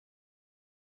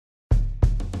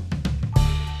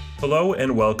Hello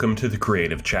and welcome to the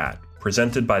Creative Chat,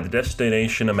 presented by the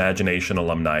Destination Imagination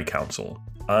Alumni Council.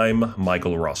 I'm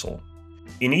Michael Russell.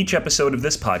 In each episode of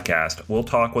this podcast, we'll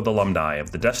talk with alumni of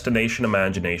the Destination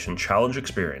Imagination Challenge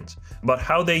experience about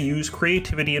how they use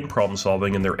creativity and problem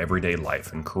solving in their everyday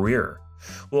life and career.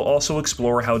 We'll also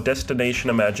explore how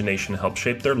Destination Imagination helped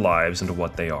shape their lives into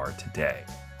what they are today.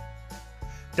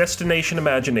 Destination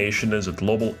Imagination is a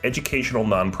global educational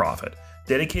nonprofit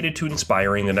dedicated to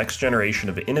inspiring the next generation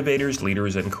of innovators,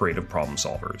 leaders, and creative problem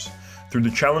solvers. Through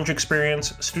the challenge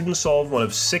experience, students solve one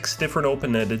of 6 different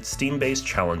open-ended STEAM-based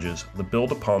challenges that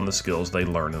build upon the skills they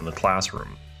learn in the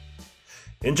classroom.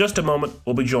 In just a moment,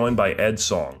 we'll be joined by Ed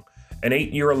Song, an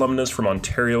 8-year alumnus from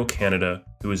Ontario, Canada,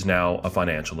 who is now a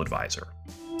financial advisor.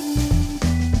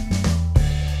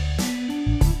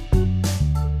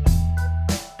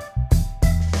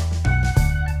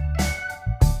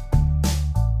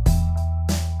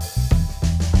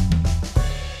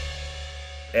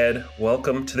 Ed,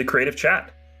 welcome to the Creative Chat.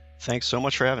 Thanks so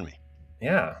much for having me.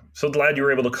 Yeah, so glad you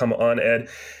were able to come on, Ed.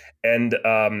 And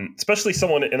especially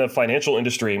someone in a financial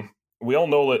industry, we all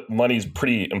know that money is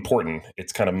pretty important.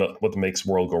 It's kind of what makes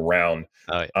the world go round.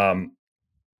 Oh, yeah.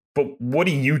 But what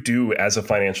do you do as a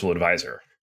financial advisor?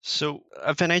 So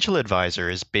a financial advisor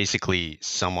is basically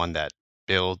someone that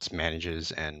builds,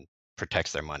 manages, and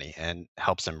protects their money and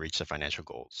helps them reach their financial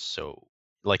goals. So,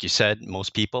 like you said,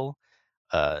 most people,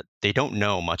 they don't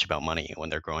know much about money when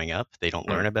they're growing up. They don't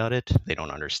learn about it. They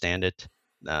don't understand it.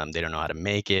 They don't know how to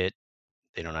make it.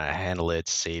 They don't know how to handle it,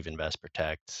 save, invest,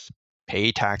 protect,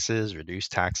 pay taxes, reduce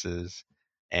taxes,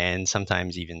 and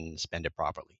sometimes even spend it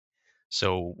properly.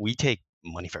 So we take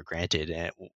money for granted,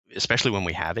 and especially when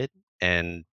we have it,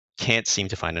 and can't seem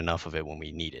to find enough of it when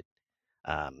we need it.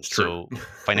 It's true. So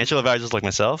financial advisors like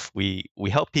myself, we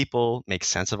help people make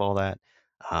sense of all that,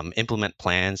 implement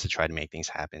plans to try to make things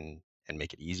happen and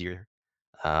make it easier.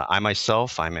 I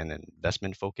myself, I'm an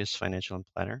investment-focused financial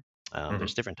planner.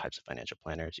 There's different types of financial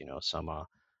planners. Some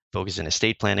focus in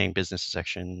estate planning, business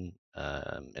section,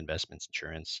 investments,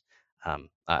 insurance.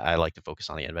 I like to focus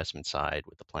on the investment side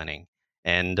with the planning,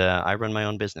 and I run my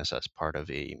own business as part of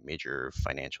a major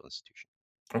financial institution.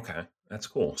 Okay, that's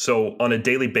cool. So on a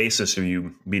daily basis, are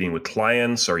you meeting with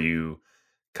clients? Are you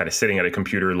kind of sitting at a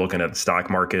computer looking at the stock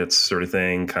markets sort of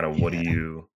thing? Kind of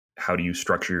Yeah. how do you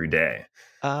structure your day?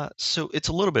 So it's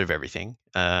a little bit of everything.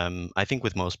 I think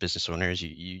with most business owners,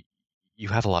 you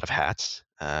have a lot of hats.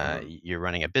 Mhm. You're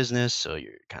running a business, so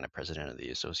you're kind of president of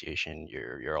the association.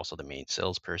 You're also the main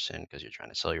salesperson because you're trying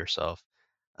to sell yourself.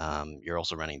 You're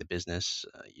also running the business.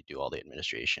 You do all the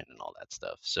administration and all that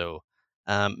stuff. So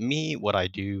me, what I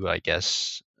do, I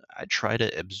guess, I try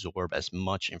to absorb as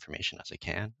much information as I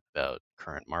can about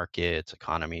current markets,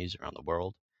 economies around the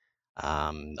world.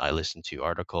 I listen to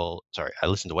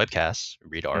webcasts,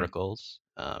 read Mm. articles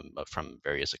from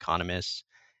various economists,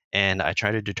 and I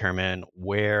try to determine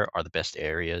where are the best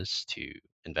areas to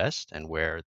invest and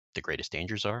where the greatest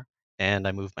dangers are. And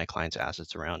I move my clients'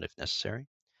 assets around if necessary.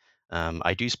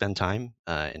 I do spend time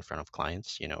in front of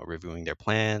clients, reviewing their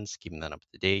plans, keeping them up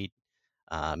to date,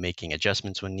 making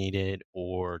adjustments when needed,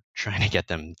 or trying to get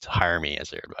them to hire me as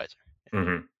their advisor.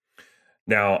 Mhm.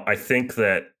 Now, I think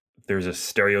that there's a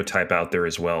stereotype out there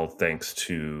as well, thanks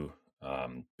to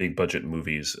big budget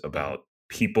movies Mhm. about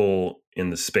people in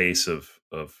the space of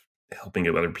helping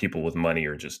other people with money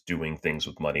or just doing things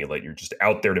with money. Like you're just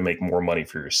out there to make more money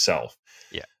for yourself.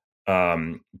 Yeah.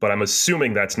 But I'm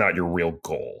assuming that's not your real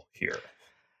goal here.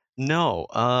 No,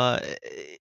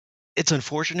 it's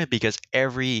unfortunate because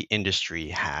every industry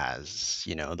has,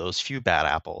 those few bad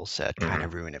apples that kind Hmm.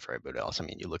 of ruin it for everybody else. I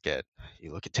mean, you look at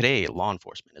today, law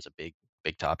enforcement is a big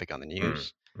topic on the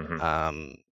news. Mm-hmm.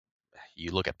 Um,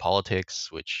 you look at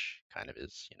politics, which kind of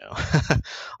is,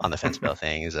 on the fence about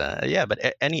things. Yeah,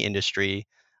 but any industry,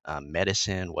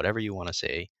 medicine, whatever you want to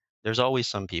say, there's always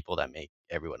some people that make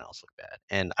everyone else look bad.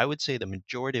 And I would say the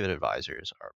majority of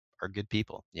advisors are good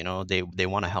people. They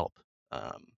want to help.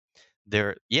 Um,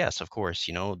 yes, of course,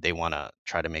 they want to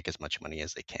try to make as much money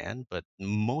as they can, but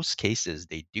most cases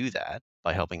they do that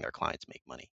by helping their clients make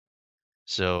money.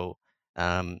 So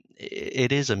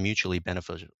it is a mutually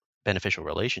beneficial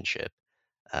relationship.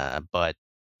 But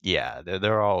yeah,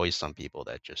 there are always some people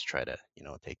that just try to,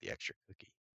 take the extra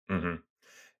cookie. Hmm.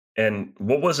 And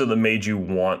what was it that made you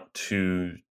want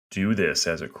to do this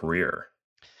as a career?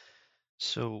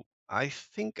 So I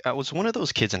think I was one of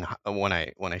those kids when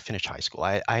I finished high school.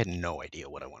 I had no idea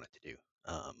what I wanted to do.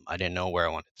 I didn't know where I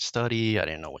wanted to study. I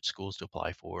didn't know what schools to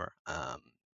apply for.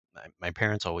 My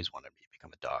parents always wanted me to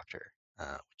become a doctor,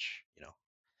 which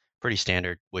pretty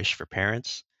standard wish for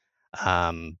parents.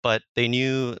 But they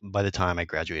knew by the time I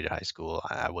graduated high school,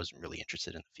 I wasn't really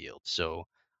interested in the field. So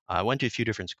I went to a few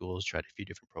different schools, tried a few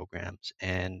different programs,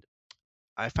 and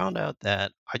I found out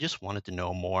that I just wanted to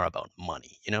know more about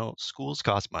money. Schools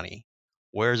cost money.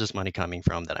 Where is this money coming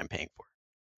from that I'm paying for?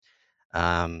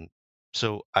 Um,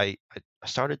 so I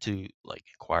started to like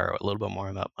inquire a little bit more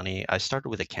about money. I started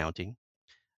with accounting,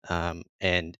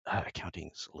 and accounting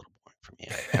is a little boring for me.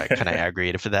 I kind of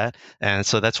aggravated for that, and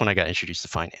so that's when I got introduced to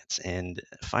finance. And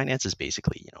finance is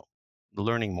basically,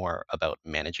 learning more about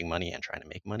managing money and trying to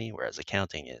make money, whereas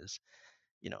accounting is,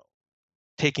 you know,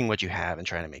 taking what you have and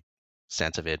trying to make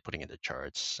sense of it, putting it into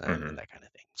charts and Hmm. that kind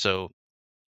of thing. So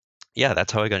yeah,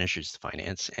 that's how I got introduced to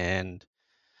finance, and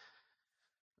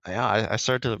yeah, I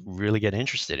started to really get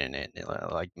interested in it.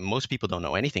 Like most people don't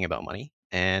know anything about money,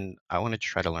 and I wanted to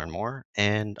try to learn more,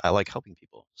 and I like helping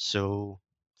people. So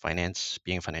finance,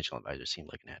 being a financial advisor seemed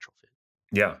like a natural fit.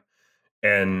 Yeah.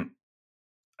 And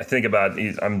I think about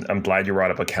I'm glad you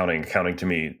brought up accounting. Accounting to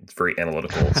me, it's very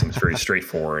analytical. It seems very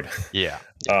straightforward. Yeah,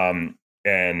 yeah.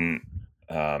 And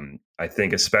I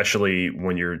think especially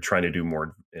when you're trying to do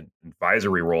more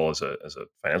advisory role as a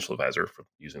financial advisor, for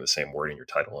using the same word in your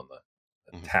title and the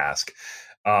Mhm. task,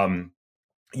 um,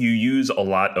 you use a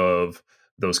lot of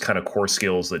those kind of core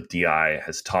skills that DI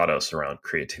has taught us around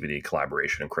creativity,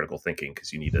 collaboration, and critical thinking,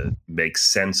 because you need to make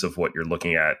sense of what you're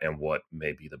looking at and what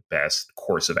may be the best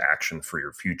course of action for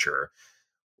your future,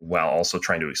 while also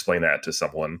trying to explain that to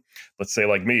someone, let's say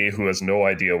like me, who has no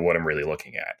idea what I'm really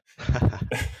looking at.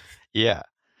 Yeah.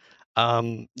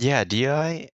 Yeah,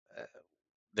 DI, uh,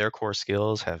 their core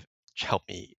skills have helped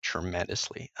me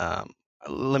tremendously.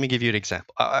 Let me give you an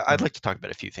example. I'd Mhm. like to talk about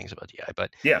a few things about DI,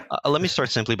 but Yeah. let me start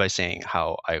simply by saying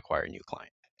how I acquire a new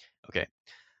client. Okay.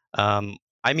 Um,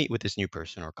 I meet with this new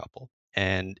person or couple,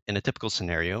 and in a typical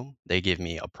scenario, they give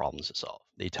me a problem to solve.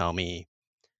 They tell me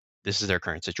this is their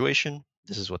current situation,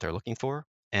 this is what they're looking for,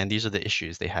 and these are the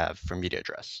issues they have for me to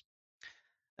address.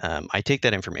 I take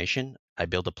that information, I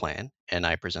build a plan, and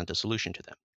I present a solution to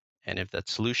them. And if that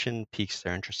solution piques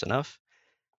their interest enough,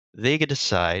 they can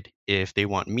decide if they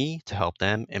want me to help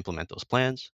them implement those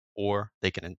plans, or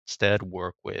they can instead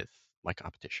work with my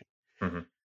competition. Hmm.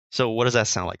 So, what does that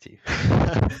sound like to you?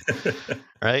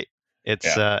 Right?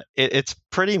 Yeah. It's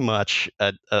pretty much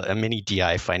a mini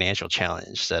DI financial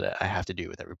challenge that I have to do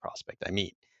with every prospect I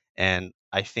meet, and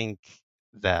I think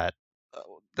that uh,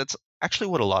 that's actually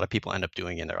what a lot of people end up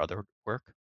doing in their other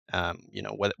work.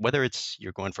 Whether it's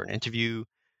you're going for an interview,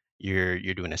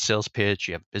 you're doing a sales pitch,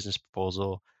 you have a business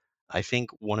proposal. I think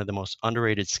one of the most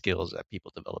underrated skills that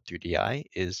people develop through DI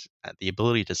is the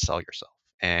ability to sell yourself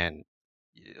and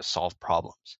solve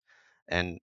problems.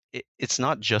 And it's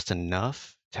not just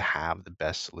enough to have the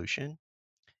best solution.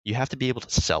 You have to be able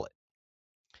to sell it.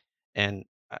 And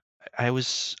I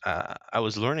was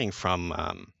learning from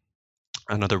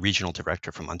another regional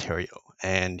director from Ontario,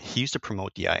 and he used to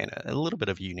promote DI in a little bit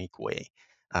of a unique way.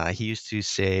 He used to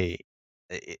say,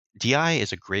 DI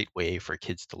is a great way for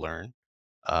kids to learn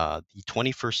the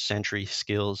 21st century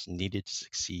skills needed to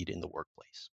succeed in the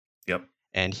workplace. Yep.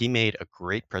 And he made a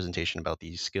great presentation about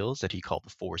these skills that he called the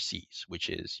four C's, which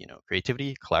is,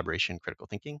 creativity, collaboration, critical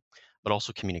thinking, but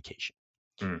also communication.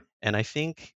 Mm. And I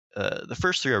think the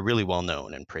first three are really well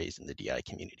known and praised in the DI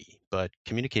community, but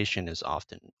communication is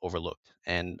often overlooked.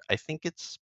 And I think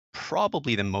it's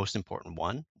probably the most important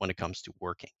one when it comes to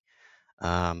working.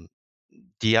 Um,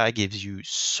 DI gives you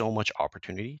so much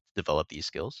opportunity to develop these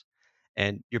skills,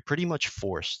 and you're pretty much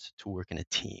forced to work in a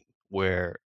team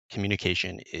where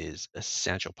communication is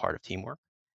essential part of teamwork,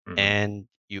 Hmm. and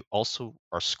you also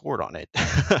are scored on it,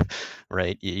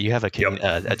 right? You have Yep.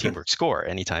 a teamwork score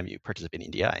anytime you participate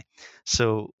in DI.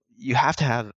 So you have to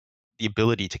have the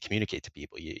ability to communicate to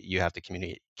people. You have to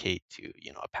communicate to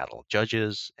a panel of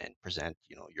judges and present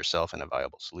yourself and a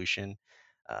viable solution.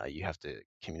 You have to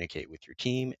communicate with your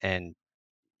team, and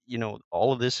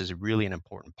all of this is really an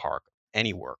important part of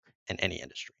any work in any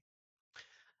industry.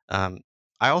 Um,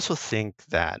 I also think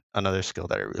that another skill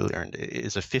that I really learned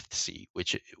is a fifth C,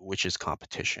 which is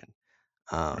competition.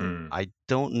 Mm. I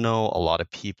don't know a lot of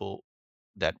people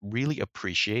that really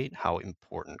appreciate how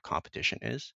important competition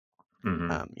is. Hmm.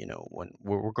 When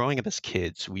we're growing up as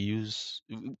kids,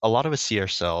 a lot of us see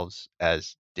ourselves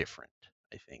as different,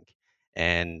 I think,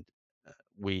 and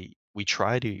we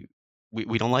try to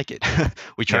we don't like it.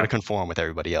 We try to Yeah. conform with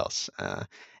everybody else.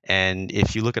 And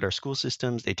if you look at our school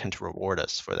systems, they tend to reward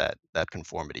us for that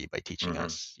conformity by teaching Hmm.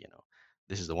 us,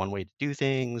 this is the one way to do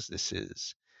things. This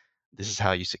is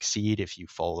how you succeed if you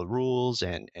follow the rules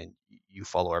and you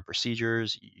follow our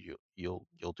procedures. You'll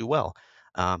do well.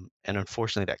 And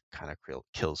unfortunately, that kind of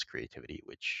kills creativity,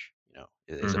 which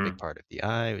is a big Hmm. part of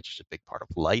DI, which is a big part of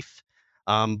life.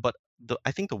 But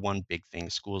I think the one big thing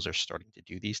schools are starting to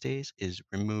do these days is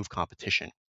remove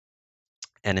competition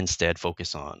and instead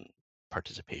focus on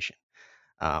participation.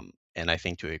 And I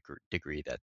think to a degree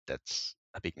that that's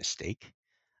a big mistake.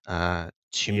 To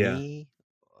Yeah. me,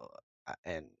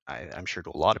 and I'm sure to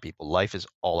a lot of people, life is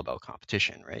all about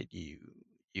competition, right?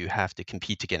 You have to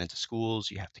compete to get into schools,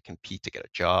 you have to compete to get a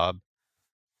job,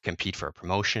 compete for a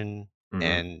promotion, Hmm.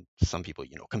 and some people,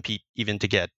 compete even to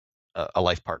get a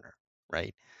life partner,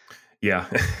 right? Yeah.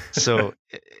 So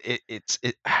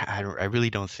I really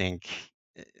don't think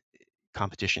uh,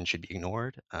 competition should be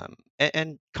ignored,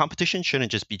 and competition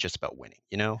shouldn't just be just about winning.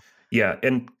 Yeah.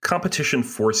 And competition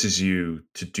forces you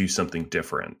to do something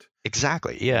different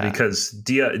Exactly. Yeah. because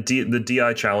the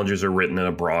DI challenges are written in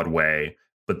a broad way,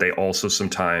 but they also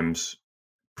sometimes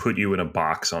put you in a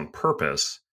box on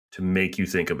purpose to make you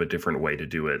think of a different way to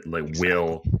do it, like Exactly.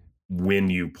 will win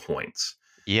you points.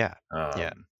 Yeah. Yeah.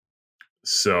 Um,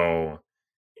 so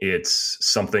it's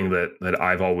something that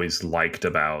I've always liked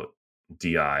about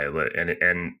DI,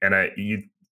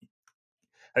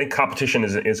 I think competition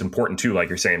is important too, like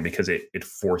you're saying, because it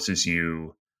forces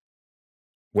you,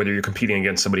 whether you're competing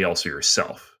against somebody else or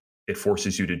yourself, it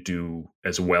forces you to do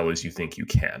as well as you think you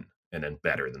can, and then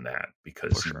better than that For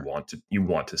because sure. you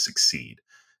want to succeed.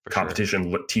 For sure.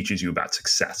 Competition teaches you about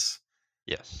success.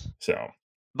 Yes. So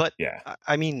But yeah.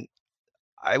 I mean,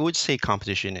 I would say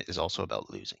competition is also about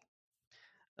losing.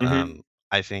 Hmm.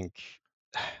 I think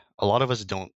a lot of us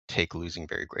don't take losing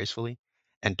very gracefully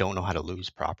and don't know how to lose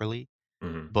properly,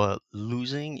 Hmm. but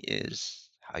losing is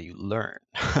how you learn.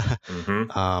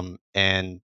 Hmm.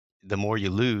 And the more you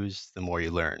lose, the more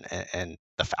you learn, and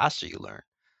the faster you learn.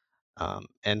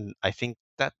 And I think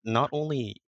that not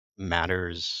only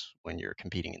matters when you're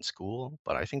competing in school,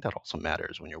 but I think that also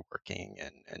matters when you're working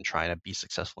and trying to be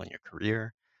successful in your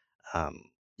career. um,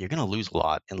 you're going to lose a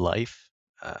lot in life.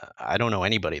 I don't know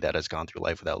anybody that has gone through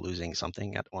life without losing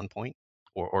something at one point,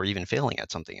 or even failing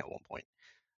at something at one point.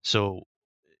 So,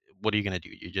 what are you going to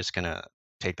do? You're just going to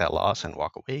take that loss and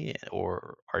walk away,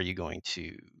 or are you going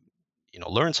to,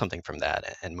 learn something from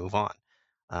that and move on?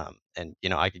 And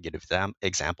I could give them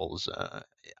examples.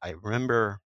 I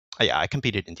remember, yeah, I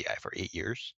competed in DI for 8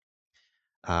 years.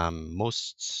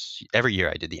 Most every year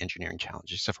I did the engineering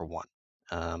challenge except for one.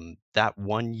 That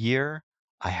one year,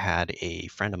 I had a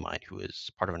friend of mine who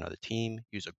was part of another team.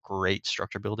 He was a great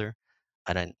structure builder.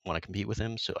 I didn't want to compete with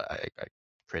him, so I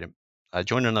created, I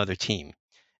joined another team,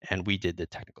 and we did the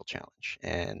technical challenge.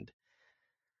 And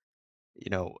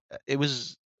it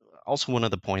was also one of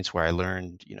the points where I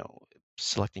learned,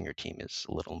 selecting your team is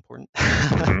a little important.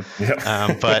 Hmm.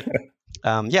 Yeah. But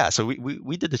yeah, so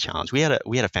we did the challenge. We had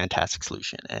a fantastic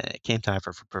solution, and it came time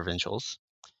for provincials.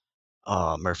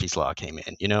 Murphy's Law came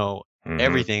in. Hmm.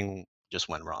 Everything just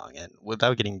went wrong, and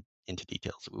without getting into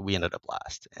details, we ended up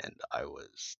last, and I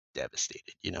was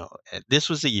devastated. And this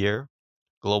was the year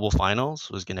global finals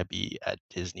was going to be at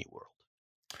Disney World.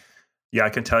 Yeah, I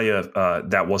can tell you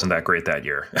that wasn't that great that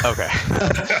year. Okay.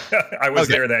 I was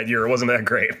Okay. there that year. It wasn't that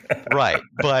great. Right,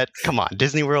 but come on,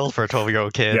 Disney World for a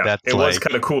 12-year-old kid, Yeah, that's it was like,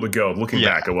 kind of cool to go. Looking yeah,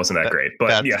 back, it wasn't that that great, but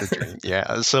that's yeah. the dream.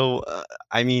 Yeah. So,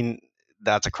 I mean,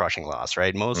 that's a crushing loss,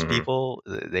 right? Most Hmm. people,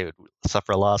 they would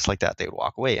suffer a loss like that, they would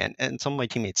walk away, and some of my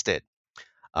teammates did.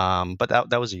 But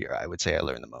that was a year I would say I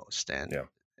learned the most. And Yeah,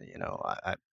 you know,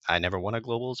 I never won at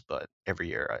globals, but every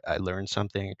year I learned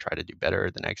something, try to do better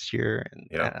the next year,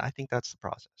 yeah. and I think that's the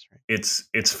process, right?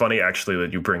 It's funny actually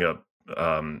that you bring up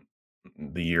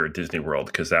the year at Disney World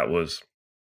because that was.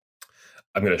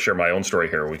 I'm going to share my own story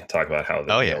here. We can talk about how Oh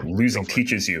that yeah, go losing for it.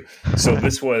 teaches you. So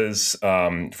this was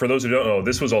for those who don't know,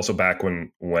 this was also back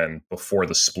when before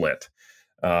the split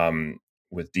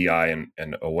with DI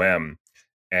and OM,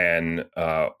 and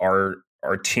our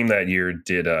team that year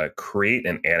did create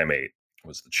and animate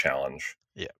was the challenge,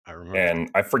 Yeah, I remember that.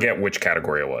 and I forget which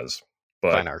category it was,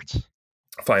 Fine but arts.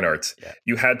 fine arts. Yeah.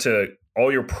 You had to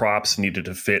all your props needed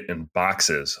to fit in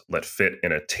boxes that fit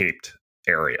in a taped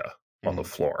area on the Hmm.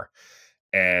 floor,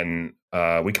 and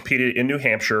we competed in New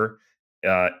Hampshire.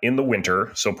 In the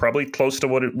winter, so probably close to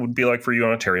what it would be like for you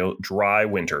in Ontario, dry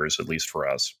winters, at least for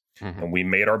us. Hmm. And we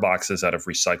made our boxes out of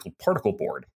recycled particle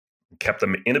board, kept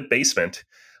them in a basement,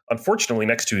 unfortunately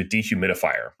next to a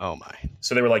dehumidifier. Oh my.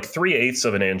 So they were like 3/8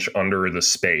 of an inch under the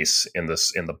space in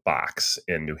the box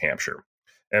in New Hampshire.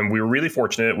 And we were really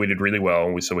fortunate. We did really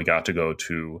well. So we got to go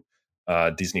to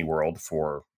Disney World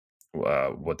for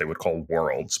what they would call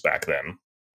Worlds back then.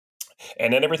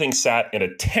 And then everything sat in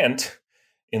a tent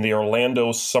in the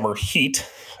Orlando summer heat.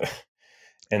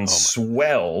 and Oh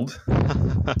swelled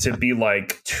my. to be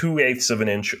like 2/8 of an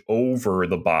inch over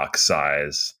the box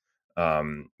size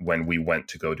when we went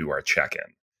to go do our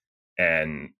check-in.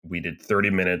 And we did 30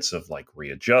 minutes of like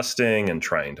readjusting and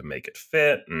trying to make it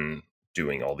fit and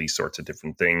doing all these sorts of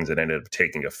different things. It ended up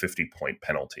taking a 50-point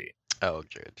penalty. Oh,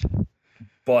 good.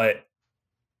 But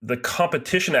the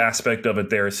competition aspect of it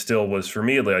there still was, for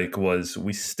me, like, was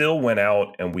we still went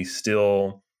out and we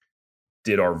still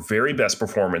did our very best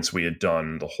performance we had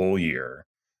done the whole year,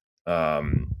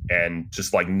 and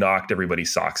just like knocked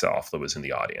everybody's socks off that was in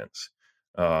the audience,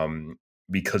 um,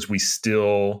 because we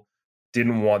still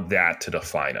didn't want that to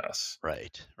define us,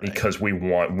 Right, right. because we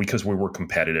were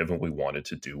competitive and we wanted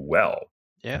to do well.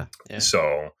 Yeah, yeah.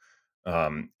 So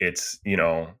it's,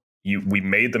 we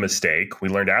made the mistake. We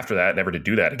learned after that never to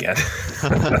do that again.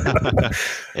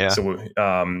 Yeah, So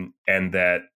and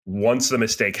that once the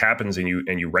mistake happens and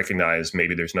you recognize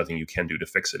maybe there's nothing you can do to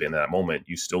fix it in that moment,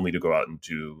 you still need to go out and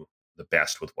do the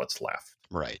best with what's left.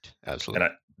 right. And Absolutely.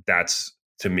 that's,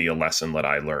 to me, a lesson that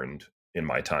I learned in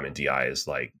my time in DI is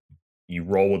like, you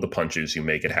roll with the punches, you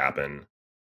make it happen.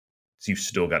 So you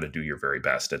still got to do your very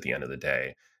best at the end of the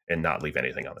day and not leave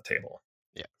anything on the table.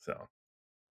 Yeah. So,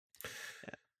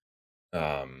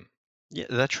 Yeah. um, Yeah,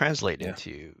 that translate yeah.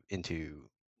 into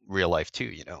real life too,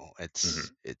 you know. Hmm.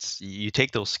 It's you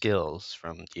take those skills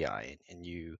from DI and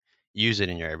you use it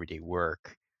in your everyday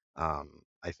work.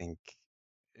 I think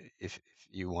if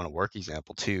you want a work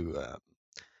example too,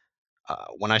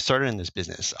 when I started in this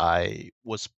business, I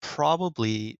was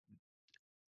probably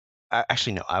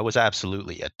actually no, I was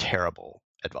absolutely a terrible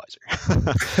advisor.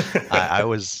 I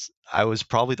was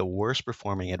probably the worst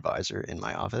performing advisor in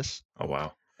my office. Oh,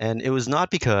 wow. And it was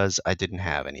not because I didn't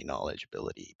have any knowledge,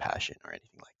 ability, passion, or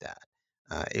anything like that.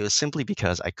 It was simply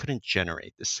because I couldn't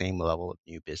generate the same level of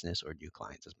new business or new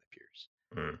clients as my peers.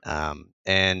 Mm,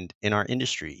 And in our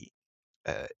industry,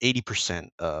 80%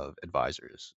 of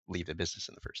advisors leave the business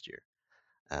in the first year,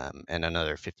 and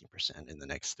another 15% in the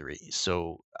next three.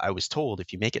 So I was told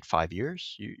if you make it 5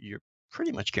 years, you're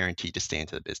pretty much guaranteed to stay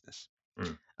into the business.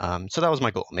 mm, So that was my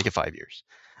goal, make it 5 years.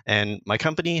 And my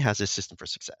company has a system for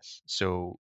success.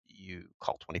 So you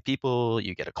call 20 people,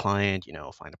 you get a client,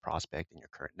 find a prospect in your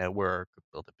current network,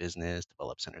 build a business,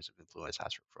 develop centers of influence,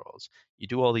 ask referrals. You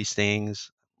do all these things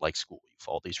like school. You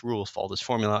follow these rules, follow this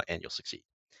formula, and you'll succeed.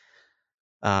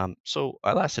 So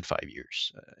I lasted 5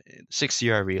 years. In the sixth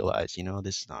year, I realized,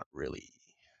 this is not really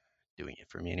doing it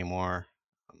for me anymore.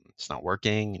 It's not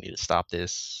working. You need to stop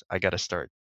this. I got to start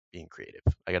being creative.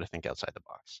 I got to think outside the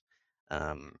box.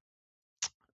 Um,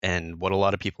 and what a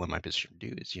lot of people in my position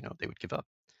do is, they would give up.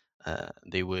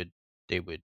 They would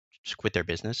just quit their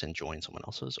business and join someone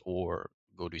else's, or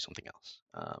go do something else.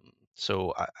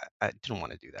 So I didn't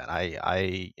want to do that.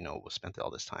 I spent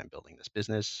all this time building this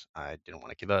business. I didn't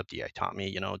want to give up. DI taught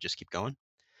me, just keep going.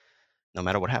 No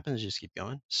matter what happens, just keep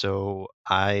going. So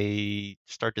I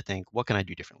start to think, what can I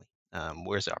do differently?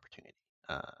 Where's the opportunity?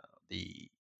 The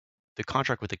the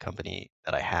contract with the company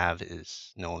that I have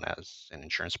is known as an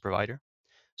insurance provider.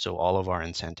 So all of our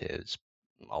incentives,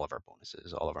 all of our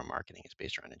bonuses, all of our marketing is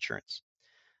based around insurance.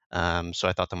 So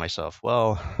I thought to myself,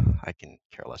 well, I can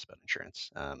care less about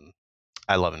insurance.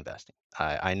 I love investing.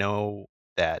 I know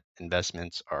that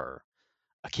investments are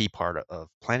a key part of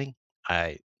planning.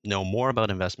 I know more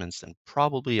about investments than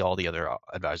probably all the other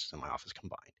advisors in my office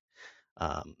combined.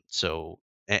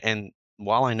 And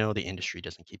while I know the industry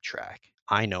doesn't keep track,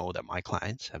 I know that my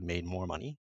clients have made more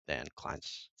money than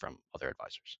clients from other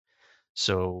advisors.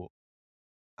 So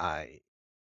I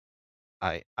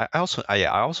I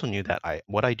also knew that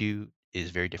what I do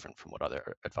is very different from what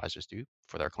other advisors do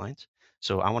for their clients.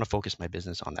 So I want to focus my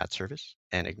business on that service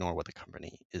and ignore what the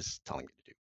company is telling me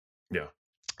to do. yeah.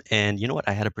 And you know what?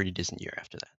 I had a pretty decent year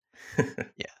after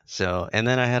that. Yeah. So and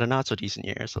then I had a not so decent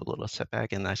year, so a little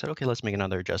setback, and I said, okay, let's make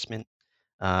another adjustment.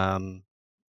 Um,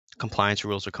 Compliance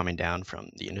rules are coming down from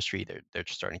the industry. They're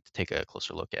just starting to take a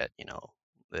closer look at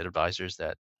the advisors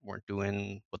that weren't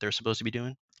doing what they're supposed to be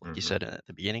doing, like you Hmm. said at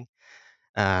the beginning.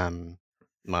 Um,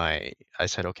 I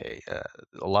said, okay,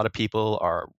 a lot of people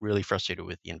are really frustrated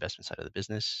with the investment side of the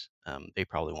business. They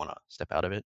probably want to step out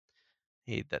of it.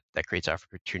 Hey, that creates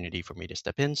opportunity for me to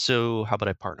step in. So how about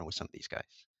I partner with some of these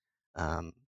guys?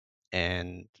 Um,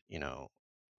 and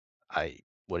I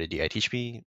what did DI teach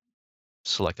me?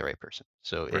 Select the right person.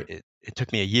 So it Right. it, it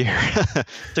took me a year. It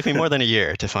took me more than a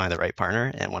year to find the right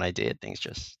partner, and when I did, things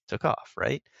just took off.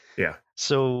 Right. Yeah.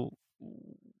 So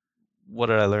what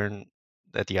did I learn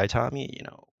that DI taught me?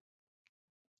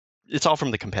 It's all from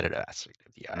the competitive aspect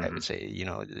of DI. I Hmm. would say, you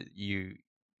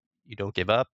don't give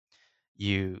up.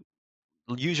 You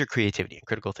use your creativity and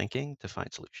critical thinking to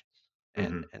find solutions.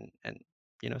 and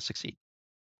Hmm. succeed.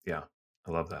 Yeah,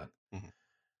 I love that. Mhm.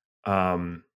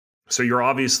 Um, so you're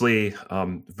obviously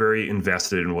very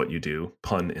invested in what you do,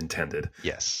 pun intended.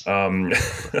 Yes. Um,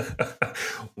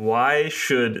 why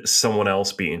should someone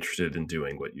else be interested in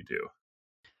doing what you do?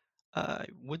 I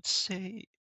would say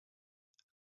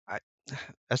I,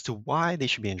 as to why they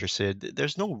should be interested,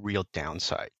 there's no real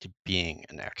downside to being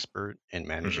an expert in Hmm.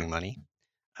 managing money.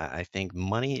 I think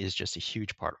money is just a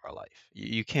huge part of our life.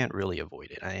 You can't really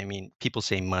avoid it. I mean, people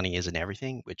say money isn't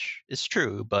everything, which is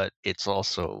true, but it's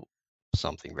also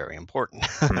something very important.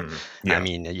 Hmm. I Yeah.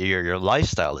 mean, your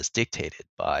lifestyle is dictated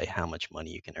by how much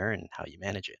money you can earn and how you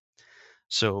manage it.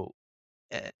 So,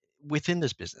 uh, within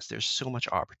this business, there's so much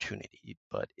opportunity,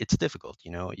 but it's difficult.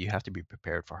 You have to be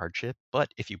prepared for hardship.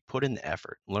 But if you put in the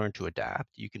effort, learn to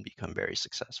adapt, you can become very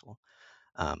successful.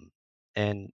 Um,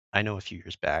 and I know a few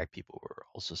years back, people were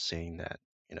also saying that,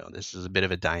 this is a bit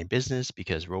of a dying business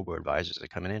because robo advisors are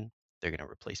coming in. They're going to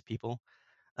replace people.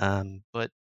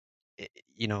 But,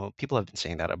 people have been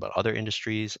saying that about other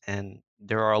industries. And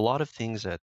there are a lot of things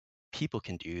that people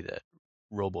can do that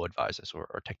robo advisors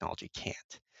or technology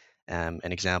can't.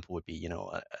 An example would be,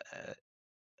 a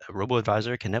robo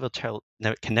advisor can never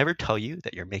tell you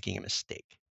that you're making a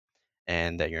mistake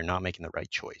and that you're not making the right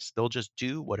choice. They'll just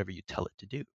do whatever you tell it to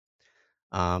do.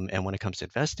 And when it comes to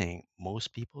investing,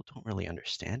 most people don't really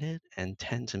understand it and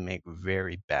tend to make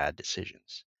very bad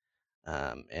decisions.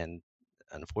 And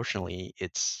unfortunately,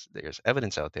 there's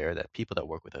evidence out there that people that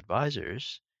work with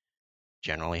advisors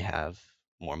generally have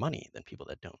more money than people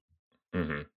that don't.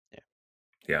 Hmm. Yeah.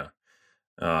 Yeah.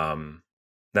 Um,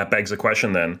 that begs the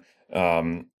question then.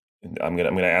 Um, I'm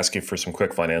gonna ask you for some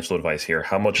quick financial advice here.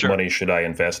 How much Sure. money should I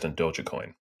invest in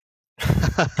Dogecoin?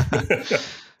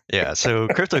 Yeah. So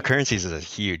cryptocurrencies is a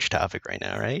huge topic right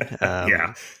now, right?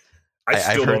 Yeah, I I've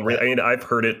still heard don't really. that I mean, I've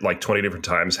heard it like 20 different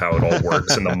times how it all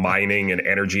works and the mining and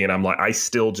energy, and I'm like, I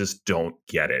still just don't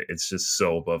get it. It's just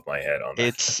so above my head on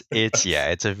it's that. yeah,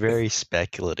 it's a very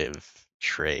speculative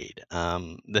trade.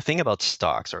 The thing about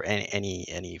stocks or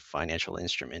any financial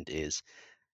instrument is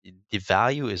the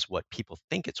value is what people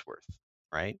think it's worth,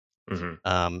 right? Hmm.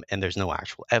 And there's no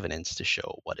actual evidence to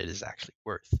show what it is actually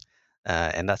worth.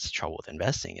 And that's the trouble with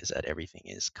investing is that everything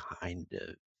is kind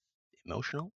of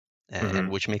emotional, and Hmm.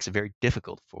 which makes it very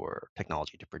difficult for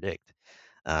technology to predict.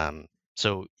 Um,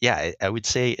 so yeah, I would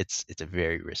say it's a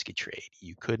very risky trade.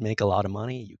 You could make a lot of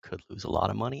money, you could lose a lot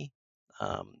of money.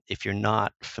 If you're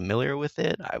not familiar with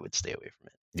it, I would stay away from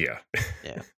it. Yeah.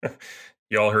 Yeah.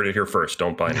 Y'all heard it here first.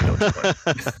 Don't buy any Dogecoin.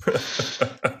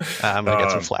 I'm gonna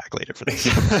get some um, flack later for this.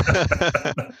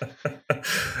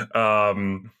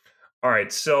 all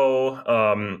right.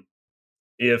 So,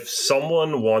 if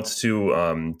someone wants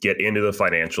to get into the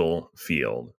financial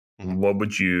field, Mhm. what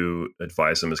would you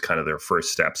advise them as kind of their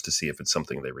first steps to see if it's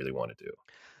something they really want to do?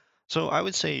 So I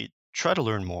would say try to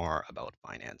learn more about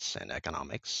finance and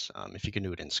economics. If you can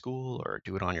do it in school or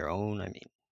do it on your own, I mean,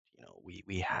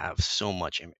 we have so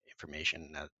much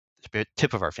information at the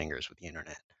tip of our fingers with the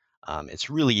internet. It's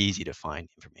really easy to find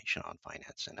information on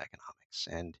finance and economics.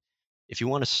 And if you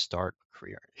want to start a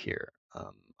career here,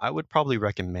 I would probably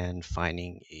recommend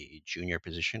finding a junior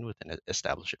position with an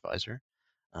established advisor.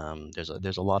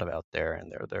 There's a lot of out there,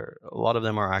 and there a lot of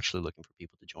them are actually looking for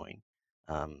people to join.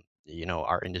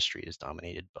 Our industry is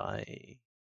dominated by a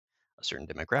certain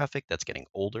demographic that's getting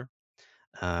older,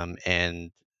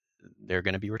 and they're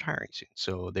going to be retiring soon.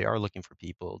 So they are looking for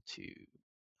people to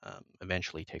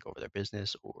eventually take over their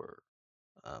business or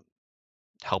um,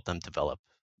 help them develop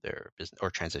their business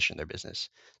or transition their business.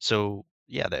 So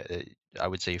yeah, I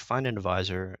would say find an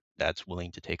advisor that's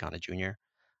willing to take on a junior.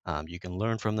 You can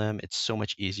learn from them. It's so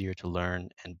much easier to learn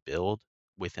and build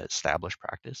with an established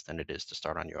practice than it is to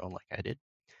start on your own, like I did.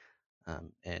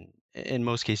 And in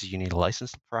most cases, you need a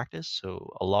license to practice.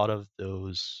 So a lot of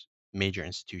those major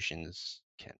institutions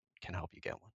can help you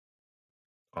get one.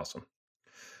 Awesome.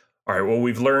 All right. Well,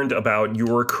 we've learned about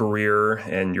your career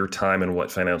and your time and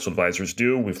what financial advisors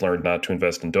do. We've learned not to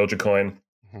invest in Dogecoin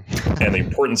and the Mhm.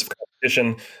 importance of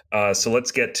competition. So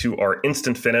let's get to our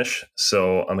instant finish.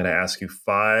 So I'm going to ask you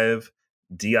 5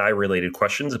 DI related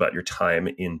questions about your time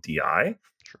in DI.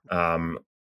 Sure. Um,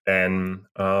 and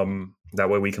that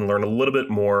way we can learn a little bit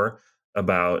more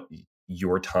about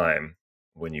your time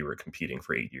when you were competing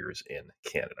for 8 years in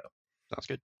Canada. Sounds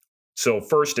good. So,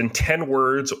 first, in 10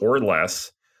 words or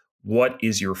less, what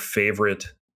is your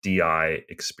favorite DI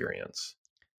experience?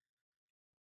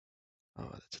 Oh,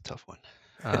 that's a tough one.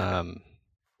 Um,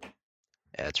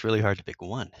 yeah, it's really hard to pick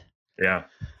one. Yeah.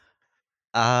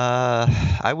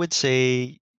 I would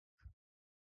say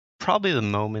probably the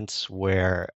moments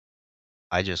where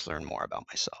I just learn more about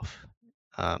myself.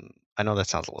 I know that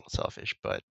sounds a little selfish,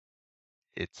 but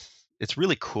it's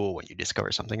really cool when you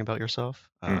discover something about yourself.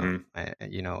 Hmm.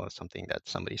 Something that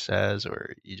somebody says,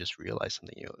 or you just realize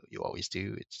something you always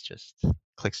do. It's just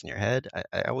clicks in your head.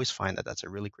 I always find that that's a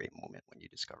really great moment when you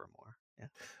discover more. Yeah.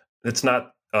 It's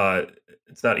not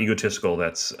it's not egotistical.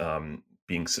 That's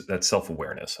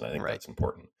self-awareness, and I think Right. that's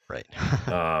important. Right.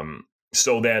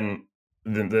 So then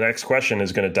the next question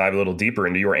is going to dive a little deeper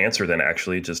into your answer. Then,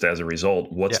 actually, just as a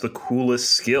result, what's Yeah. the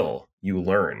coolest skill you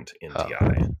learned in Oh.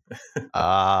 DI?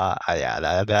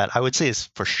 Yeah, that I would say is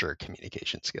for sure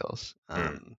communication skills.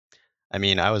 Mm. I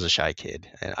mean, I was a shy kid,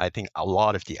 and I think a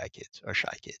lot of DI kids are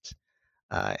shy kids.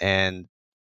 And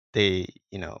they,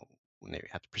 when they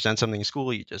have to present something in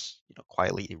school, you just,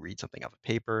 quietly read something off a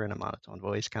paper in a monotone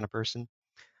voice kind of person.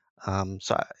 I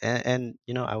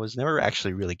was never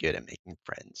actually really good at making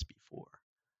friends before.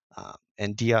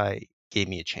 And DI gave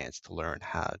me a chance to learn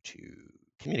how to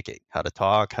communicate, how to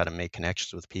talk, how to make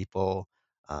connections with people,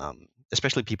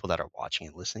 especially people that are watching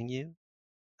and listening to you.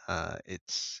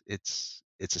 It's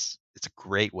a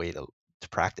great way to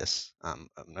practice, and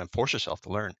force yourself to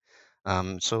learn.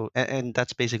 And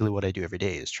that's basically what I do every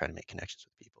day is try to make connections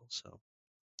with people. So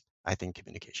I think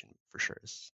communication for sure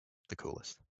is the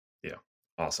coolest. Yeah,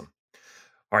 awesome.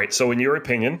 All right. So, in your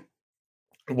opinion,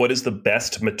 what is the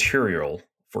best material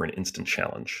for an instant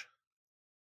challenge?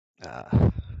 Uh,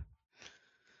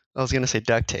 I was gonna say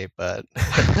duct tape, but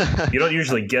You don't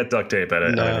usually get duct tape at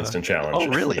an no. instant Oh,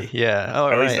 challenge. really? Yeah. Oh,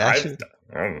 At least right. Actually,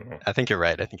 I don't know. I think you're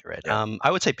right. I think you're right. Yeah,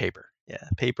 I would say paper. Yeah,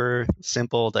 paper,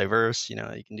 simple, diverse. You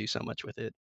can do so much with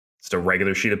it. just a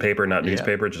regular sheet of paper, not Yeah.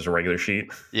 newspaper, just a regular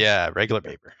sheet. Yeah, regular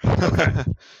paper. Okay,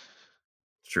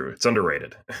 it's true. It's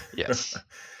underrated. Yes.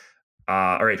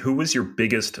 All right. Who was your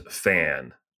biggest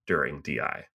fan during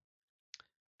DI?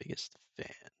 Biggest fan.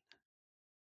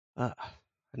 I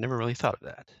never really thought of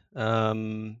that.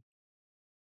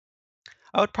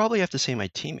 I would probably have to say my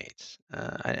teammates.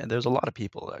 There's a lot of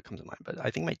people that come to mind, but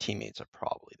I think my teammates are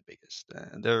probably the biggest.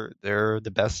 They're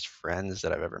the best friends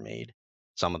that I've ever made.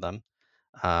 Some of them,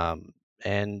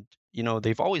 and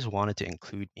they've always wanted to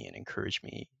include me and encourage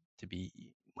me to be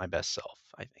my best self.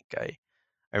 I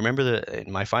remember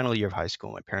in my final year of high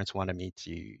school, my parents wanted me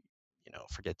to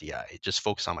forget the I, just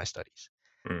focus on my studies,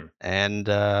 Mm. and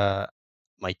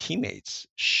my teammates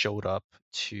showed up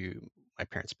to my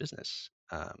parents' business,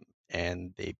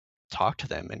 and they talked to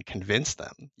them and convinced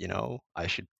them, I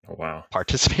should Oh, wow.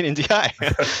 participate in DI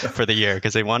for the year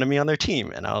because they wanted me on their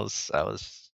team, and I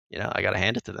got to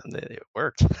hand it to them. It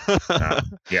worked.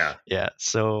 Yeah. Yeah.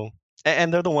 So,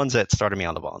 and they're the ones that started me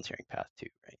on the volunteering path too,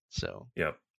 right? So,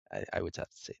 Yep. I would have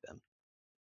to say them.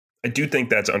 I do think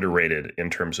that's underrated in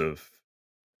terms of,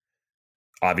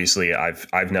 obviously, I've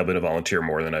now been a volunteer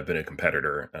more than I've been a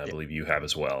competitor, and I Yeah. believe you have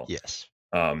as well. Yes.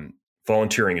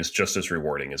 Volunteering is just as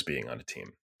rewarding as being on a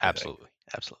team, I think. Absolutely.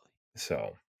 Absolutely.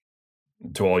 So,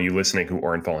 to all you listening who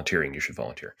aren't volunteering, you should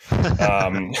volunteer.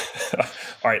 All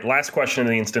right, last question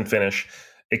in the instant finish.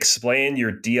 Explain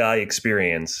your DI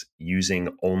experience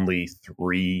using only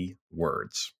 3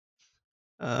 words.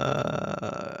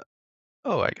 I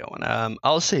got one.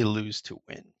 I'll say lose to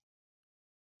win.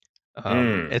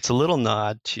 Mm, It's a little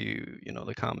nod to,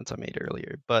 the comments I made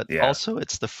earlier, but yeah. also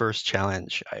it's the first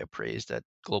challenge I appraised at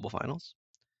Global Finals.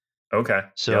 Okay.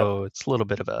 Yep. So it's a little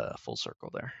bit of a full circle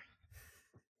there.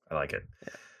 I like it.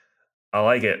 Yeah. I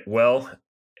like it. Well,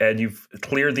 Ed, you've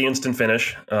cleared the instant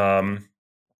finish.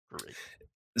 Great.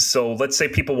 So let's say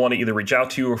people want to either reach out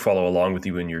to you or follow along with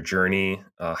you in your journey.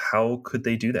 How could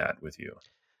they do that with you?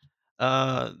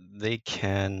 They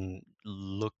can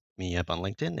look me up on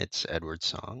LinkedIn. It's Edward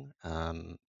Song.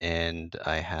 And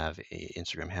I have a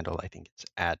Instagram handle. I think it's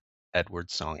at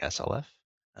Edward Song SLF.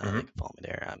 They Mm-hmm. can follow me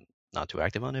there. I'm not too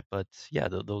active on it, but yeah,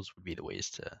 those would be the ways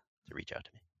to reach out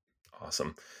to me.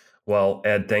 Awesome. Well,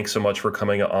 Ed, thanks so much for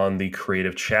coming on the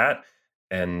Creative Chat.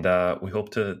 And we hope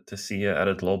to see you at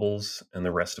Globals and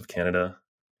the rest of Canada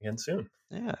again soon.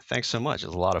 Yeah, thanks so much. It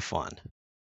was a lot of fun.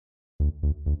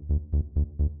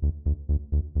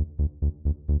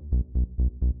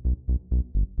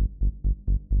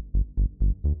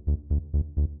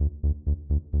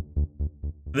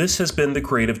 This has been the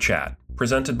Creative Chat,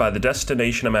 presented by the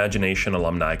Destination Imagination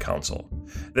Alumni Council.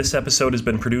 This episode has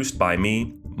been produced by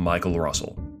me, Michael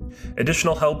Russell.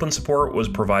 Additional help and support was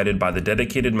provided by the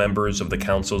dedicated members of the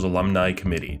Council's Alumni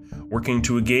Committee, working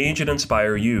to engage and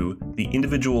inspire you, the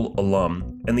individual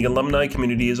alum, and the alumni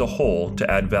community as a whole to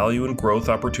add value and growth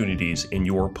opportunities in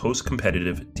your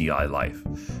post-competitive DI life.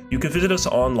 You can visit us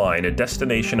online at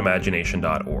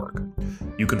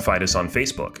destinationimagination.org. You can find us on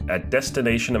Facebook at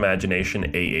Destination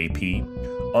Imagination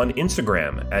AAP, on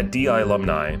Instagram at DI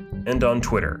Alumni, and on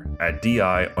Twitter at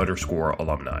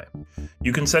DI_alumni.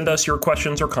 You can send us your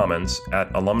questions or comments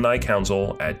at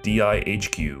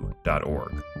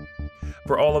alumnicouncil@dihq.org.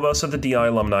 For all of us at the DI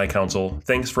Alumni Council,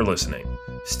 thanks for listening.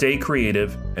 Stay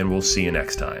creative, and we'll see you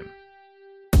next time.